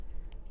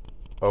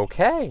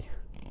Okay,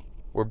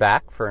 we're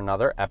back for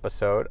another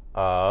episode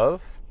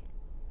of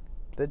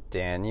the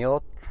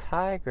Daniel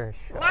Tiger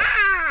Show. No,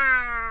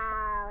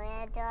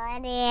 the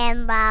Jordy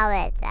and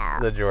Baba Show.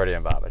 The Jordy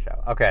and Baba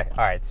Show. Okay,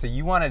 all right, so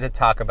you wanted to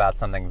talk about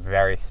something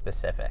very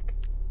specific.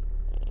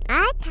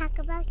 I talk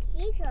about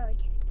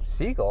seagulls.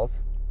 Seagulls?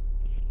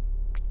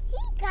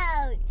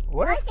 Seagulls.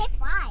 What Where is- they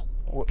fly?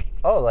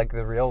 Oh, like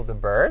the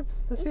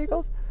birds, the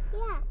seagulls?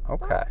 Yeah.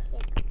 Okay.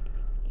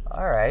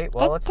 All right,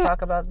 well, let's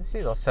talk about the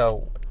seagulls.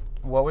 So,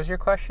 what was your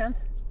question?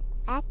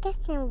 I guess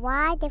then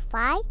why they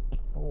fly?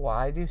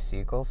 Why do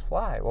seagulls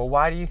fly? Well,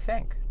 why do you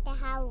think? They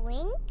have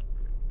wings.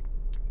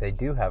 They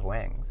do have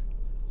wings.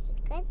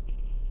 Seagulls.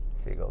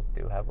 Seagulls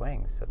do have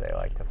wings, so they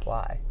like to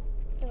fly.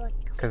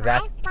 Because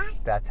Fly.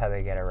 that's how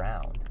they get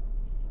around,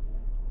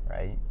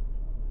 right?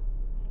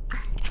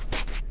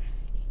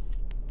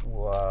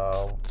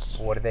 Whoa,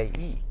 what do they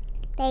eat?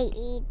 They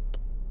eat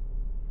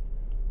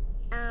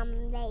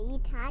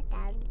hot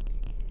dogs.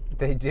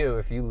 They do.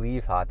 If you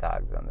leave hot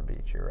dogs on the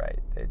beach, you're right.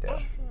 They do.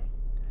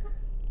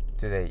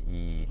 Do they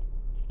eat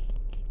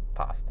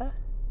pasta?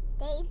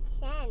 They eat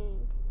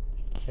sand.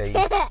 They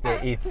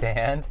eat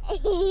sand?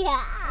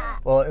 Yeah.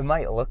 Well, it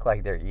might look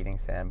like they're eating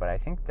sand, but I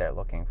think they're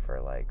looking for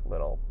like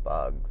little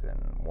bugs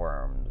and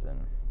worms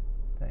and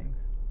things.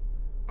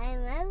 I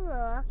remember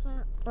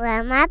walking.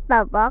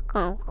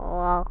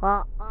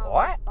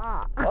 What?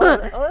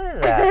 What is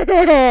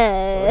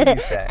that? What did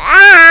you say?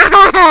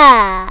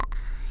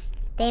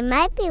 They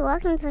might be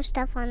looking for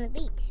stuff on the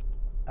beach.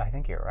 I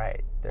think you're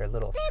right. They're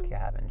little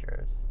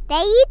scavengers. They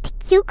eat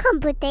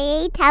cucumbers.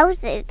 They eat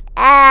houses.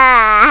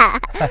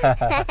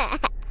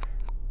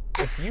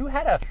 If you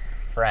had a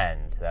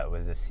friend that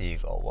was a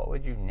seagull, what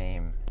would you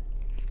name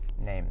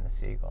the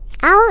seagull?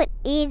 I would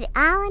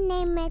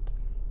name it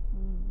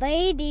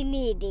Baby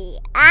Needy.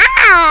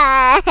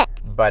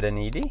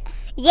 Buttonidi?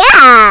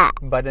 Yeah.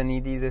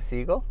 Buttonidi the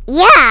seagull?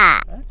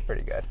 Yeah. That's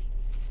pretty good.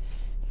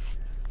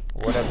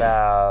 What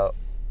about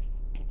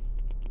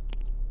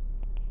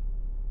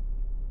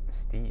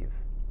Steve?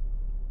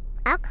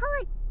 I'll call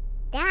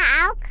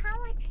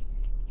it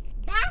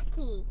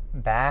Becky.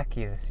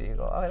 Backy the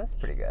seagull. Oh, that's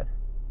pretty good.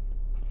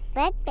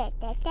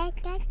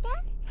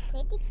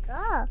 Pretty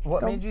cool.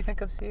 What made you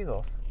think of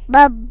seagulls?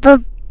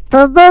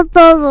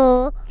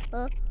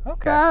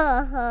 Okay.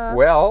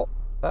 Well,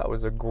 that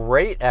was a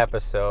great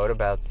episode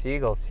about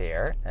seagulls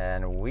here,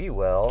 and we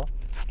will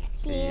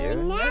see you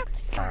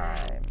next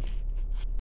time.